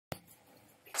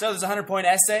So there's a 100-point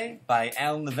essay by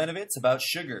Alan Levinovitz about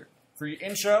sugar. For your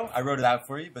intro, I wrote it out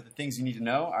for you, but the things you need to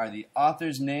know are the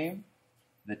author's name,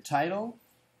 the title,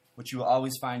 which you will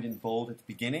always find in bold at the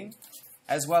beginning,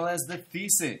 as well as the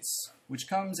thesis, which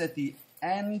comes at the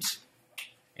end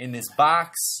in this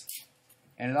box.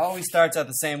 And it always starts out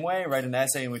the same way. Write an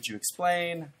essay in which you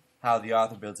explain how the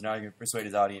author builds an argument to persuade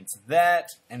his audience of that,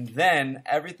 and then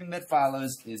everything that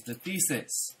follows is the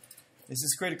thesis. This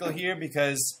is critical here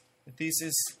because the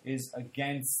thesis is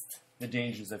against the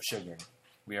dangers of sugar.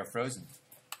 We are frozen.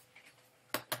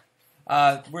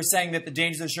 We're saying that the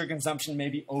dangers of sugar consumption may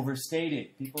be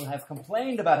overstated. People have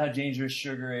complained about how dangerous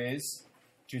sugar is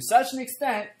to such an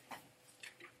extent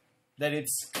that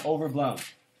it's overblown.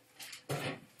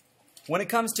 When it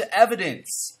comes to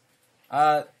evidence,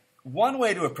 one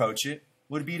way to approach it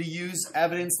would be to use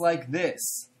evidence like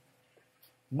this.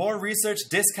 More research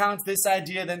discounts this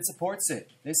idea than supports it.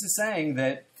 This is saying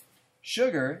that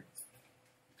sugar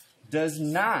does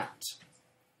not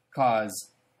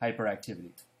cause hyperactivity.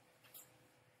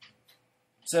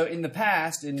 So in the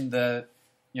past, in the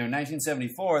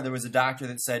 1974, there was a doctor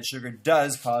that said sugar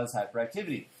does cause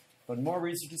hyperactivity. But more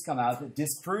research has come out that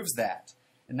disproves that.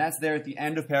 And that's there at the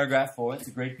end of paragraph 4. It's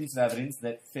a great piece of evidence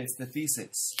that fits the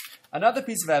thesis. Another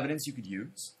piece of evidence you could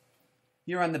use,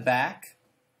 here on the back,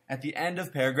 at the end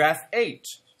of paragraph 8.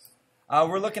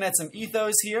 We're looking at some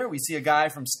ethos here. We see a guy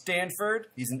from Stanford.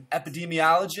 He's an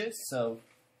epidemiologist, so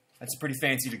that's a pretty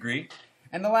fancy degree.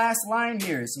 And the last line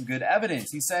here is some good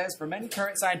evidence. He says, for many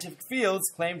current scientific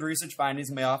fields, claimed research findings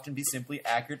may often be simply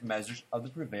accurate measures of the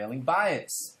prevailing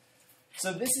bias.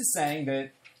 So this is saying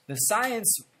that the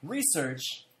science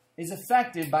research is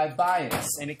affected by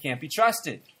bias, and it can't be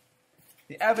trusted.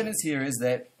 The evidence here is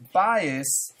that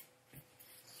bias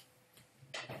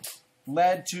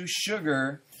led to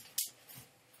sugar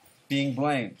being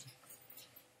blamed.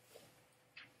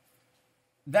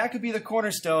 That could be the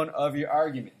cornerstone of your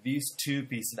argument, these two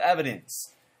pieces of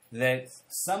evidence. That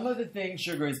some of the things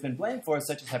sugar has been blamed for,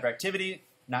 such as hyperactivity,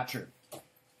 not true.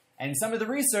 And some of the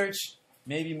research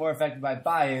may be more affected by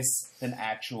bias than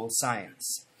actual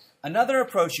science. Another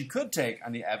approach you could take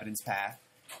on the evidence path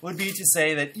would be to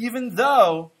say that even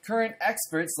though current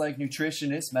experts like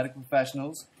nutritionists, medical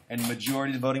professionals, and the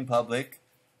majority of the voting public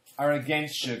are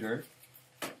against sugar,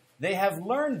 they have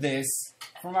learned this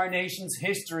from our nation's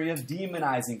history of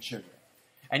demonizing sugar.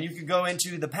 And you could go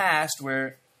into the past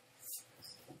where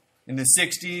in the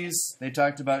 60s they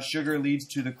talked about sugar leads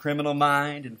to the criminal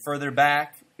mind, and further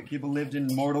back people lived in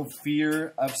mortal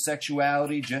fear of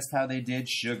sexuality just how they did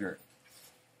sugar.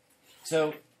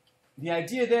 So the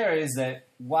idea there is that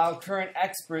while current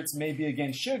experts may be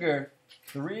against sugar,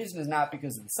 the reason is not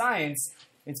because of the science,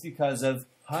 it's because of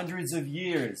hundreds of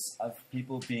years of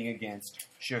people being against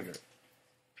sugar.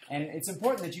 And it's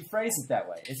important that you phrase it that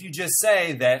way. If you just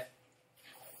say that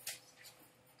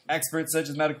experts such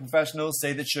as medical professionals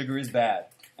say that sugar is bad,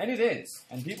 and it is,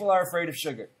 and people are afraid of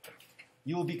sugar,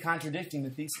 you will be contradicting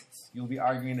the thesis. You will be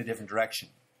arguing in a different direction.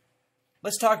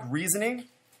 Let's talk reasoning.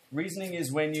 Reasoning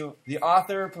is when the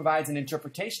author provides an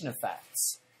interpretation of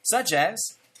facts, such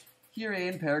as here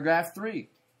in paragraph 3.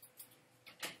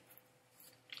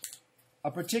 A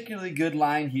particularly good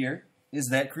line here is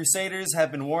that crusaders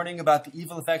have been warning about the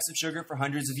evil effects of sugar for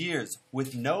hundreds of years,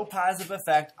 with no positive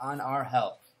effect on our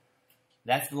health.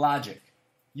 That's the logic.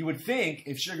 You would think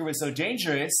if sugar was so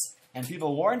dangerous and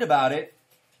people warned about it,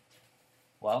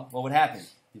 well, what would happen?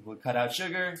 People would cut out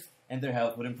sugar and their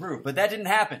health would improve. But that didn't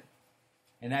happen.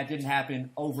 And that didn't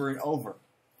happen over and over.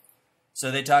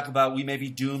 So they talk about we may be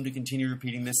doomed to continue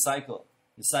repeating this cycle.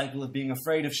 The cycle of being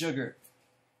afraid of sugar,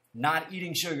 not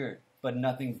eating sugar, but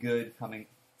nothing good coming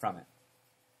from it.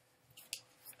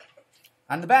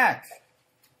 On the back,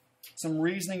 some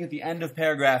reasoning at the end of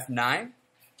paragraph 9.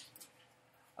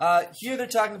 Here they're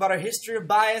talking about our history of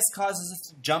bias causes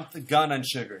us to jump the gun on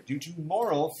sugar due to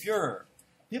moral furor.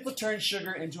 People turn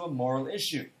sugar into a moral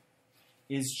issue.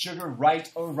 Is sugar right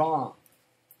or wrong?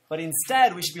 But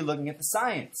instead, we should be looking at the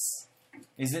science.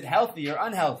 Is it healthy or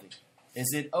unhealthy?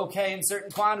 Is it okay in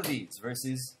certain quantities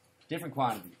versus different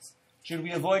quantities? Should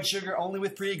we avoid sugar only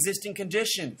with pre-existing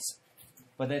conditions?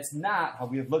 But that's not how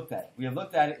we have looked at it. We have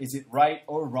looked at it, is it right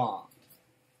or wrong?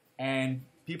 And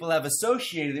people have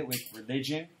associated it with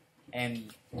religion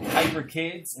and hyper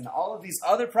kids and all of these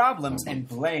other problems and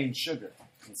blamed sugar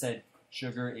and said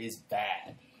sugar is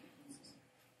bad,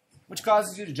 which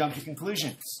causes you to jump to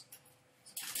conclusions.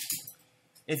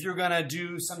 If you're going to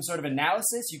do some sort of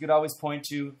analysis, you could always point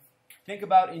to, think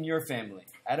about in your family,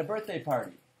 at a birthday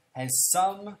party, has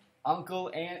some uncle,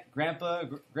 aunt, grandpa,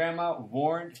 grandma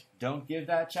warned, don't give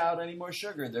that child any more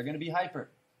sugar, they're going to be hyper.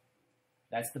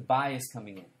 That's the bias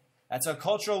coming in. That's our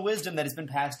cultural wisdom that has been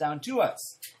passed down to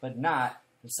us, but not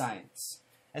the science.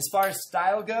 As far as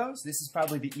style goes, this is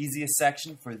probably the easiest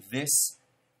section for this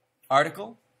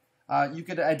article. You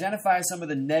could identify some of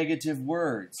the negative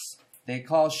words. They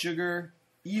call sugar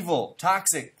evil,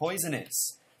 toxic,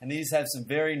 poisonous. And these have some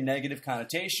very negative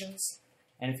connotations.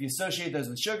 And if you associate those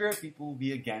with sugar, people will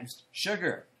be against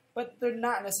sugar. But they're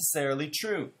not necessarily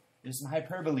true. There's some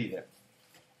hyperbole there.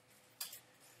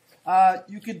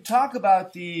 You could talk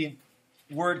about the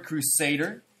word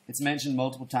crusader. It's mentioned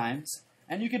multiple times.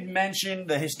 And you could mention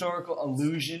the historical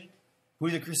allusion, who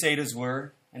the Crusaders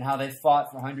were, and how they fought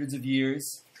for hundreds of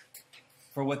years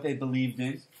for what they believed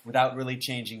in without really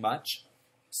changing much,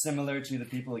 similar to the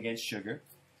people against sugar.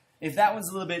 If that one's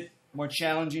a little bit more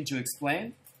challenging to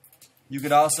explain, you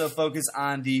could also focus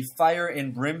on the fire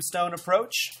and brimstone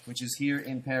approach, which is here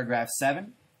in paragraph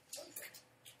 7.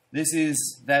 This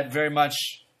is that very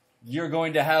much, you're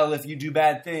going to hell if you do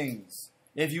bad things.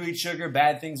 If you eat sugar,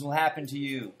 bad things will happen to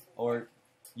you, or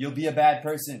you'll be a bad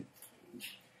person.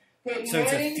 So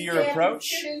it's a fear approach.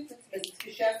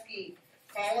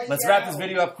 Let's wrap this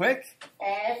video up quick.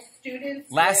 All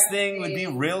students Last thing would be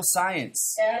real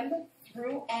science, M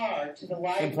through R to the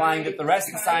library, implying that the rest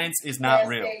of the science is not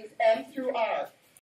real. M through R.